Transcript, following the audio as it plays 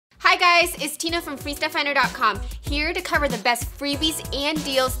guys, it's Tina from FreeStuffFinder.com, here to cover the best freebies and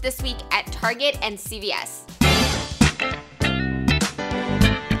deals this week at Target and CVS.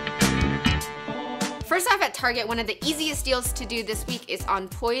 First off, at Target, one of the easiest deals to do this week is on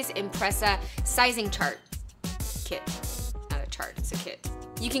Poise Impressa sizing chart kit. Not a chart, it's a kit.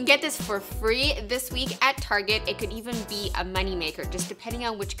 You can get this for free this week at Target. It could even be a moneymaker, just depending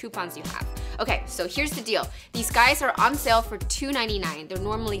on which coupons you have. Okay, so here's the deal. These guys are on sale for $2.99. They're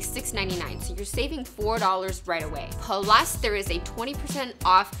normally $6.99, so you're saving $4 right away. Plus, there is a 20%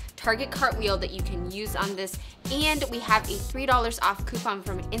 off Target cartwheel that you can use on this, and we have a $3 off coupon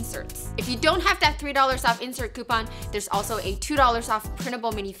from Inserts. If you don't have that $3 off insert coupon, there's also a $2 off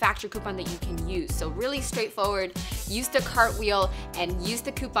printable manufacturer coupon that you can use. So really straightforward. Use the cartwheel and use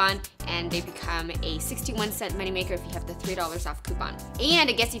the coupon, and they become a 61-cent moneymaker if you have the $3 off coupon.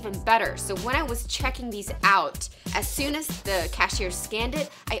 And it gets even better. So when I was checking these out, as soon as the cashier scanned it,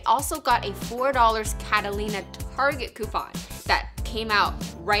 I also got a $4 Catalina Target coupon that came out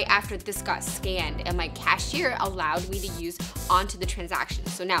right after this got scanned, and my cashier allowed me to use onto the transaction.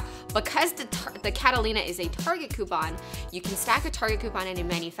 So now, because the Catalina is a Target coupon, you can stack a Target coupon and a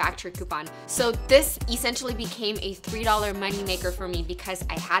manufacturer coupon. So this essentially became a $3 moneymaker for me because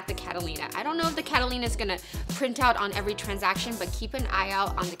I had the Catalina. I don't know if the Catalina is gonna print out on every transaction, but keep an eye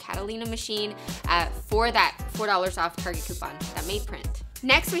out on the Catalina machine for that $4 off Target coupon that may print.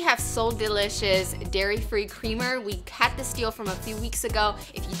 Next, we have Soul Delicious Dairy-Free Creamer. We had this deal from a few weeks ago.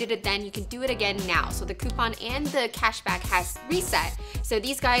 If you did it then, you can do it again now. So the coupon and the cashback has reset. So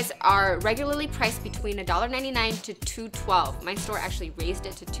these guys are regularly priced between $1.99 to $2.12. My store actually raised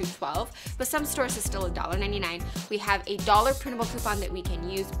it to $2.12, but some stores is still $1.99. We have a $1 printable coupon that we can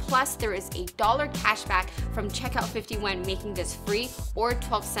use, plus there is a $1 cashback from checkout 51, making this free, or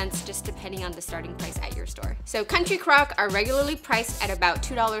 12 cents, just depending on the starting price at your store. So Country Crock are regularly priced at about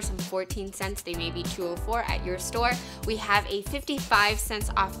 $2.14. They may be $2.04 at your store. We have a 55 cents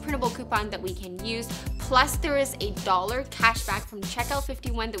off printable coupon that we can use, plus there is a $1 cashback from checkout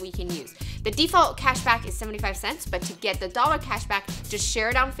 51 that we can use. The default cashback is 75 cents, but to get the $1 cashback, just share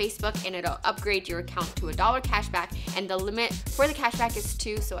it on Facebook and it'll upgrade your account to a $1 cashback, and the limit for the cashback is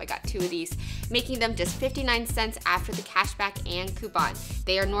 2, so I got 2 of these, making them just 59 cents after the cashback and coupon.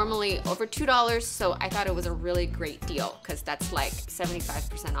 They are normally over $2, so I thought it was a really great deal because that's like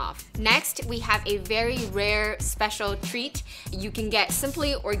 75% off. Next, we have a very rare special treat. You can get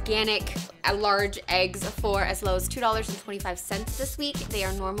Simply Organic large eggs for as low as $2.25 this week. They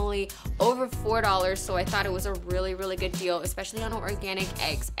are normally over $4, so I thought it was a really, really good deal, especially on organic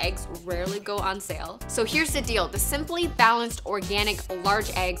eggs. Eggs rarely go on sale. So here's the deal. The Simply Balanced Organic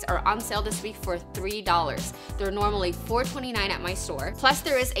large eggs are on sale this week for $3. They're normally $4.29 at my store. Plus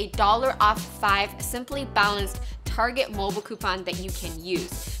there is a $1 off 5 Simply Balanced Target mobile coupon that you can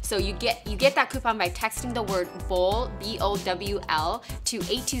use. So you get that coupon by texting the word BOWL, B-O-W-L, to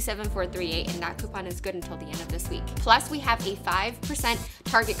 827438, and that coupon is good until the end of this week. Plus we have a 5%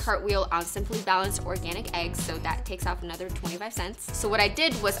 Target cartwheel on Simply Balanced Organic eggs, so that takes off another 25 cents. So what I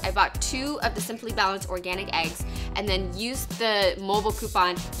did was I bought 2 of the Simply Balanced Organic eggs and then used the mobile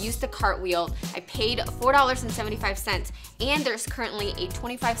coupon, used the cartwheel. I paid $4.75, and there's currently a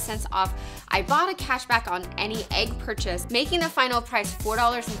 25 cents off. I bought a cashback on any egg purchase, making the final price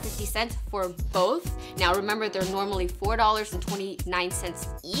 $4.50 for both. Now remember, they're normally $4.29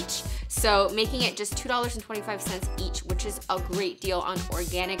 each, so making it just $2.25 each, which is a great deal on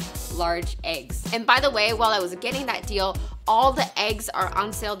organic large eggs. And by the way, while I was getting that deal, all the eggs are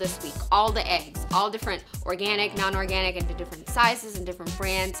on sale this week. All the eggs, all different organic, non-organic, and different sizes and different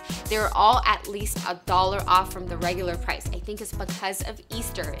brands. They're all at least $1 off from the regular price. I think it's because of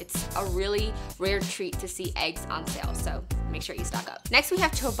Easter. It's a really rare treat to see eggs on sale, so make sure you stock up. Next, we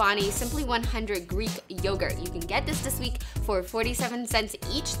have Chobani Simply 100 Greek Yogurt. You can get this week for 47 cents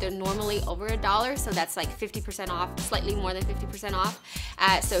each. They're normally over $1, so that's like 50% off, slightly more than 50% off.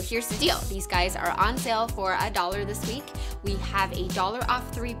 So here's the deal. These guys are on sale for $1 this week. We have a $1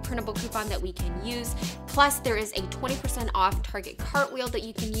 off 3 printable coupon that we can use. Plus there is a 20% off Target cartwheel that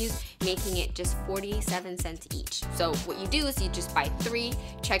you can use, making it just 47 cents each. So what you do is you just buy 3,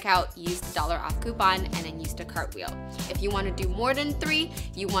 check out, use the $1 off coupon, and then use the cartwheel. If you want to do more than 3,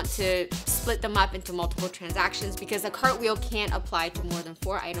 you want to split them up into multiple transactions, because the cartwheel can't apply to more than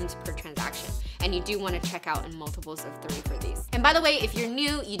 4 items per transaction. And you do want to check out in multiples of 3 for these. And by the way, if you're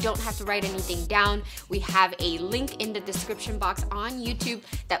new, you don't have to write anything down. We have a link in the description box on YouTube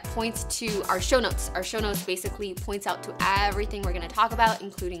that points to our show notes. Our show notes basically points out to everything we're going to talk about,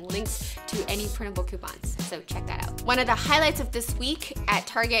 including links to any printable coupons. So check that out. One of the highlights of this week at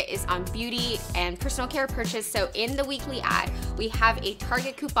Target is on beauty and personal care purchase. So in the weekly ad, we have a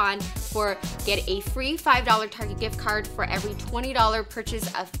Target coupon for get a free $5 Target gift card for every $20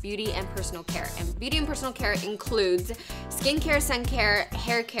 purchase of beauty and personal care. And beauty and personal care includes skincare, sun care,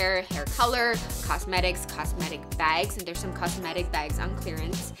 hair color, cosmetics, cosmetic bags, and there's some cosmetic bags on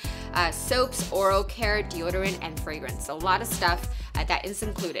clearance, soaps, oral care, deodorant, and fragrance. So a lot of stuff that is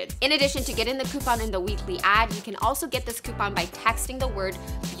included. In addition to getting the coupon in the weekly ad, you can also get this coupon by texting the word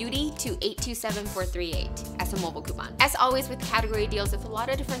beauty to 827438 as a mobile coupon. As always with category deals, there's a lot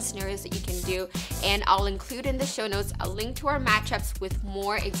of different scenarios that you can do, and I'll include in the show notes a link to our matchups with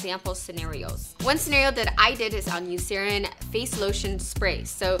more example scenarios. One scenario that I did is on Eucerin face lotion sprays.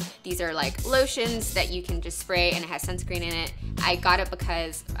 So these are like lotions that you can just spray and it has sunscreen in it. I got it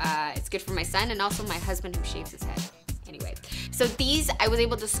because it's good for my son and also my husband who shaves his head. Anyway, so these I was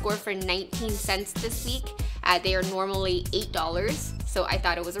able to score for 19 cents this week. They are normally $8, so I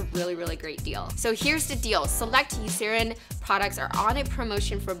thought it was a really great deal. So here's the deal. Select Eucerin products are on a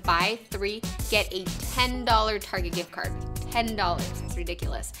promotion for buy 3, get a $10 Target gift card. $10, it's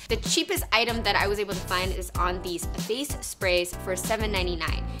ridiculous. The cheapest item that I was able to find is on these face sprays for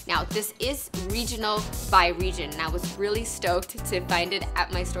 $7.99. Now this is regional by region, and I was really stoked to find it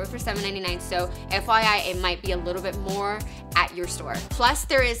at my store for $7.99, so FYI, it might be a little bit more at your store. Plus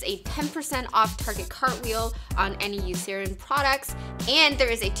there is a 10% off Target cartwheel on any Eucerin products, and there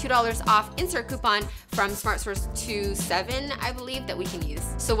is a $2 off insert coupon from Smart Source 27, I believe, that we can use.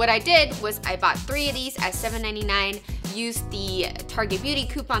 So what I did was I bought 3 of these at $7.99, used the Target Beauty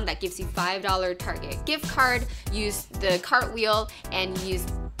coupon that gives you $5 Target gift card, used the cartwheel, and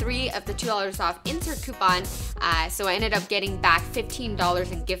used 3 of the $2 off insert coupon, so I ended up getting back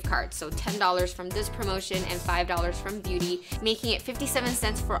 $15 in gift cards. So $10 from this promotion and $5 from Beauty, making it 57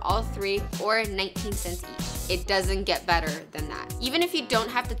 cents for all 3 or 19 cents each. It doesn't get better than that. Even if you don't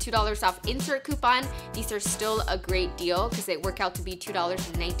have the $2 off insert coupon, these are still a great deal because they work out to be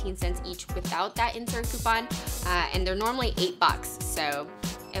 $2.19 each without that insert coupon, and they're normally $8, so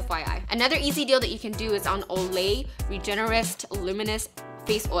FYI. Another easy deal that you can do is on Olay Regenerist Luminous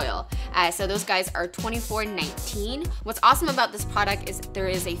face oil. So those guys are $24.19. What's awesome about this product is there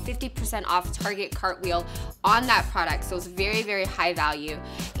is a 50% off Target cartwheel on that product, so it's very high value.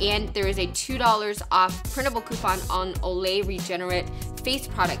 And there is a $2 off printable coupon on Olay Regenerate face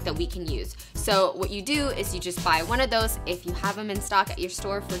product that we can use. So what you do is you just buy one of those. If you have them in stock at your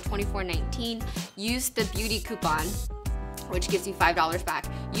store for $24.19, use the beauty coupon, which gives you $5 back.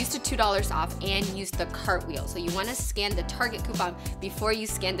 Use the $2 off and use the cartwheel. So you wanna scan the Target coupon before you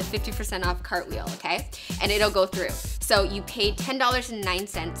scan the 50% off cartwheel, okay? And it'll go through. So you paid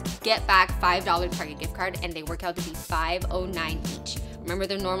 $10.09, get back $5 Target gift card, and they work out to be $5.09 each. Remember,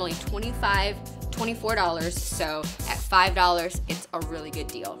 they're normally $24, so at $5, it's a really good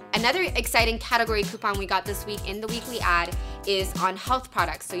deal. Another exciting category coupon we got this week in the weekly ad is on health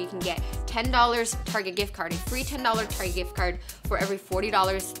products. So you can get $10 Target gift card, a free $10 Target gift card for every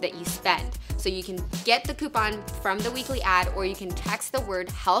 $40 that you spend. So you can get the coupon from the weekly ad, or you can text the word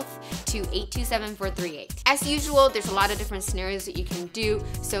health to 827438. As usual, there's a lot of different scenarios that you can do,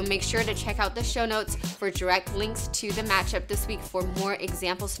 so make sure to check out the show notes for direct links to the matchup this week for more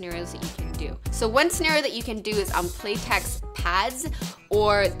example scenarios that you can do. So one scenario that you can do is on Playtex pads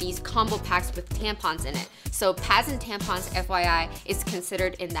or these combo packs with tampons in it. So pads and tampons, FYI, is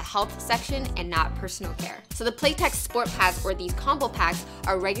considered in the health section and not personal care. So the Playtex sport pads or these combo packs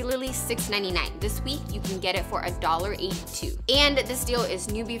are regularly $6.99. This week you can get it for $1.82. And this deal is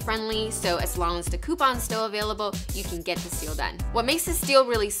newbie friendly, so as long as the coupon's still available, you can get this deal done. What makes this deal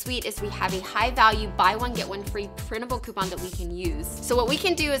really sweet is we have a high value buy one get one free printable coupon that we can use. So what we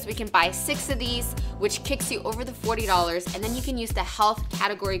can do is we can buy 6 of these, which kicks you over the $40, and then you can use the health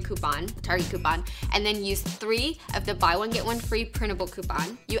category coupon, Target coupon, and then use 3 of the buy one get one free printable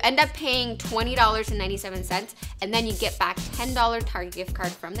coupon. You end up paying $20.97, and then you get back $10 Target gift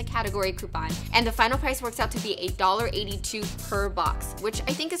card from the category coupon, and the final price works out to be $1.82 per box, which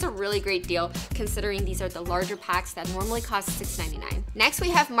I think is a really great deal considering these are the larger packs that normally cost $6.99. Next we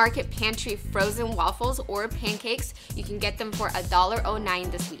have Market Pantry frozen waffles or pancakes. You can get them for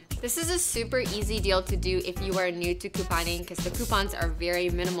 $1.09 this week. This is a super easy deal to do if you are new to couponing because the coupons are very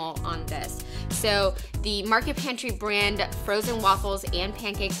minimal on this. So the Market Pantry brand frozen waffles and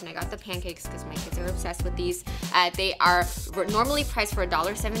pancakes, and I got the pancakes because my kids are obsessed with these. They are normally priced for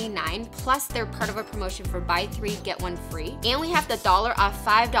 $1.79, plus they're part of a promotion for buy 3, get 1 free. And we have the $1 off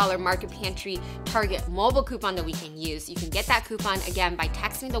 $5 Market Pantry Target mobile coupon that we can use. You can get that coupon again by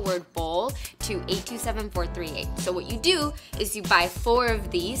texting the word bowl to 827438. So what you do is you buy 4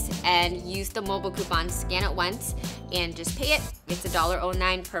 of these and use the mobile coupon, scan it once, and just pay it. It's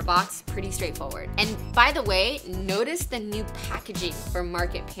 $1.09 per box, pretty straightforward. And by the way, notice the new packaging for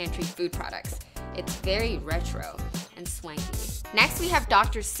Market Pantry food products. It's very retro and swanky. Next, we have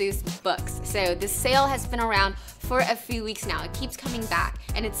Dr. Seuss books. So this sale has been around for a few weeks now. It keeps coming back,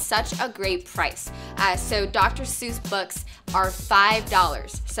 and it's such a great price. So Dr. Seuss books are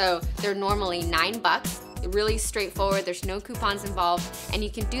 $5. So they're normally $9. Really straightforward, there's no coupons involved, and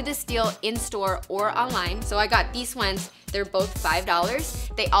you can do this deal in store or online. So I got these ones, they're both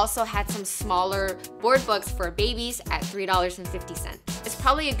 $5. They also had some smaller board books for babies at $3.50. It's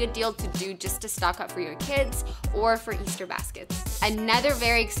probably a good deal to do just to stock up for your kids or for Easter baskets. Another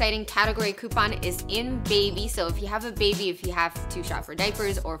very exciting category coupon is in baby. So if you have a baby, if you have to shop for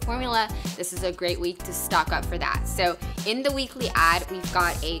diapers or formula, this is a great week to stock up for that. So in the weekly ad, we've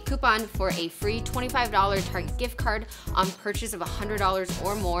got a coupon for a free $25 Target gift card on purchase of $100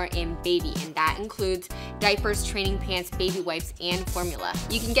 or more in baby, and that includes diapers, training pants, baby wipes, and formula.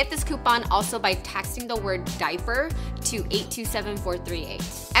 You can get this coupon also by texting the word diaper to 827438.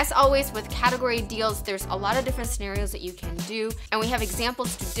 As always with category deals, there's a lot of different scenarios that you can do, and we have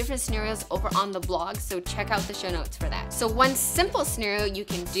examples to different scenarios over on the blog, so check out the show notes for that. So one simple scenario you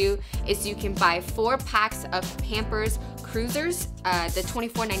can do is you can buy 4 packs of Pampers Cruisers, the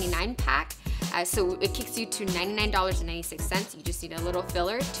 $24.99 pack. So it kicks you to $99.96. You just need a little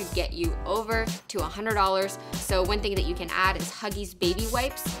filler to get you over to $100. So one thing that you can add is Huggies baby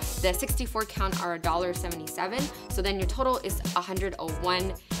wipes. The 64 count are $1.77. So then your total is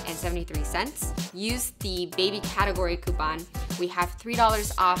 $101.73. Use the baby category coupon. We have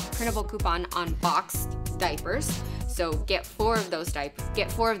 $3 off printable coupon on box diapers. So get 4 of those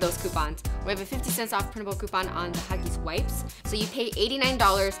coupons. We have a 50 cents off printable coupon on the Huggies wipes. So you pay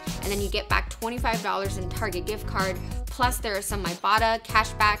 $89 and then you get back $25 in Target gift card. Plus there are some Ibotta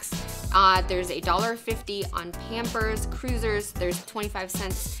cashbacks. There's $1.50 on Pampers Cruisers. There's 25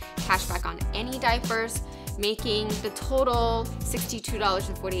 cents cashback on any diapers, making the total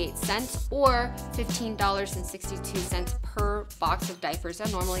 $62.48 or $15.62 per box of diapers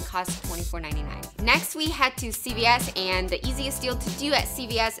that normally cost $24.99. Next, we head to CVS, and the easiest deal to do at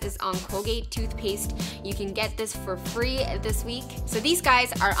CVS is on Colgate toothpaste. You can get this for free this week. So these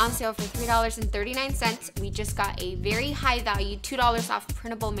guys are on sale for $3.39. We just got a very high value $2 off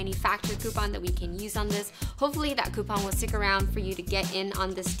printable manufacturer coupon that we can use on this. Hopefully that coupon will stick around for you to get in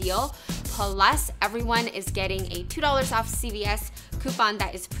on this deal. Plus, everyone is getting a $2 off CVS coupon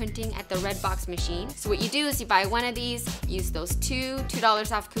that is printing at the red box machine. So what you do is you buy one of these, use those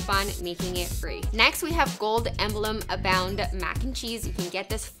 $2 off coupon, making it free. Next, we have Gold Emblem Abound mac and cheese. You can get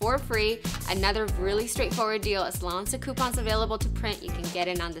this for free. Another really straightforward deal. As long as the coupon's available to print, you can get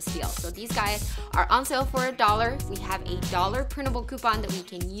in on this deal. So these guys are on sale for $1. We have a $1 printable coupon that we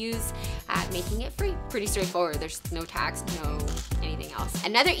can use, making it free. Pretty straightforward. There's no tax, no anything else.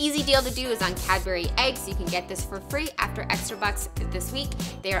 Another easy deal to do is on Cadbury eggs. You can get this for free after extra bucks this week.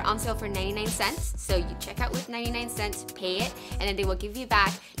 They are on sale for 99 cents. So you check out with 99 cents, pay it, and then they will give you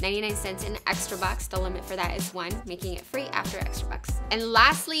back 99 cents in extra bucks. The limit for that is 1, making it free after extra bucks. And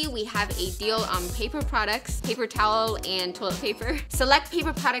lastly, we have a deal on paper products, paper towel and toilet paper. Select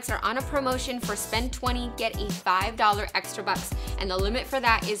paper products are on a promotion for spend 20, get a $5 extra bucks, and the limit for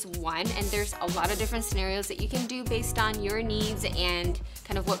that is 1. And there's a lot of different scenarios that you can do based on your needs and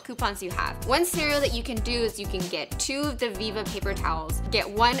kind of what coupons you have. One scenario that you can do is you can get 2 of the Viva paper towels, get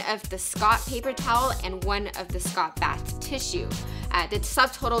 1 of the Scott paper towel and 1 of the Scott bath tissue. The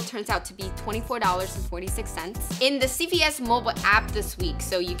subtotal turns out to be $24.46. In the CVS mobile app this week,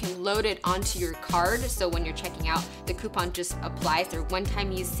 so you can load it onto your card, so when you're checking out, the coupon just applies. They're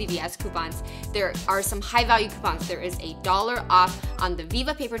one-time use CVS coupons. There are some high value coupons. There is a $1 off on the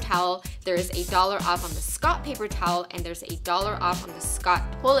Viva paper towel, there is a $1 off on the Scott paper towel, and there's a $1 off on the Scott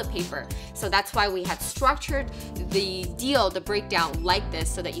toilet paper. So that's why we had structured the deal, the breakdown like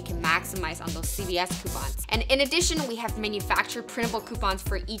this, so that you can maximize on those CVS coupons. And in addition, we have manufacturer printable coupons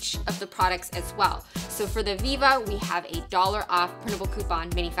for each of the products as well. So for the Viva, we have a $1 off printable coupon,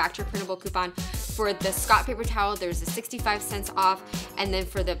 manufacturer printable coupon. For the Scott paper towel, there's a 65 cents off. And then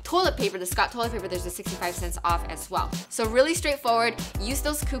for the toilet paper, the Scott toilet paper, there's a 65 cents off as well. So really straightforward, use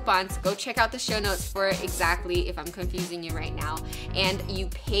those coupons. Go check out the show notes for exactly if I'm confusing you right now. And you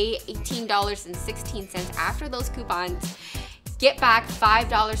pay $18.16 after those coupons. Get back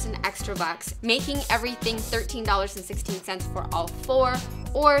 $5 in extra bucks, making everything $13.16 for all 4,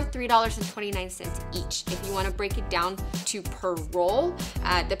 or $3.29 each. If you want to break it down to per roll,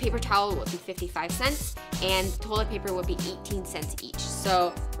 the paper towel would be 55 cents and toilet paper would be 18 cents each.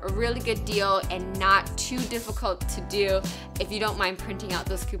 So a really good deal and not too difficult to do if you don't mind printing out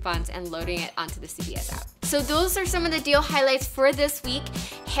those coupons and loading it onto the CVS app. So those are some of the deal highlights for this week.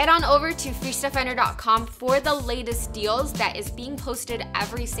 Head on over to freestufffinder.com for the latest deals that is being posted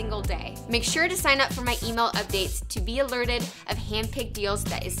every single day. Make sure to sign up for my email updates to be alerted of handpicked deals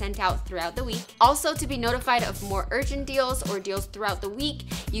that is sent out throughout the week. Also, to be notified of more urgent deals or deals throughout the week,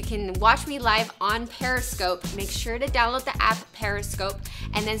 you can watch me live on Periscope. Make sure to download the app Periscope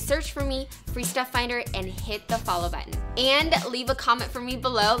and then search for me, Free Stuff Finder, and hit the follow button. And leave a comment for me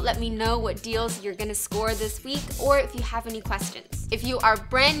below. Let me know what deals you're gonna score this week or if you have any questions. If you are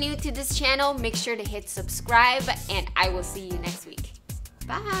brand new to this channel, make sure to hit subscribe and I will see you next week.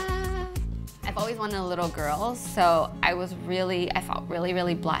 Bye. I've always wanted a little girl, so I felt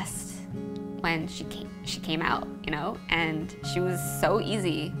really blessed when she came out, you know, and she was so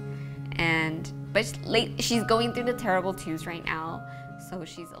easy. But she's going through the terrible twos right now, so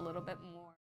she's a little bit more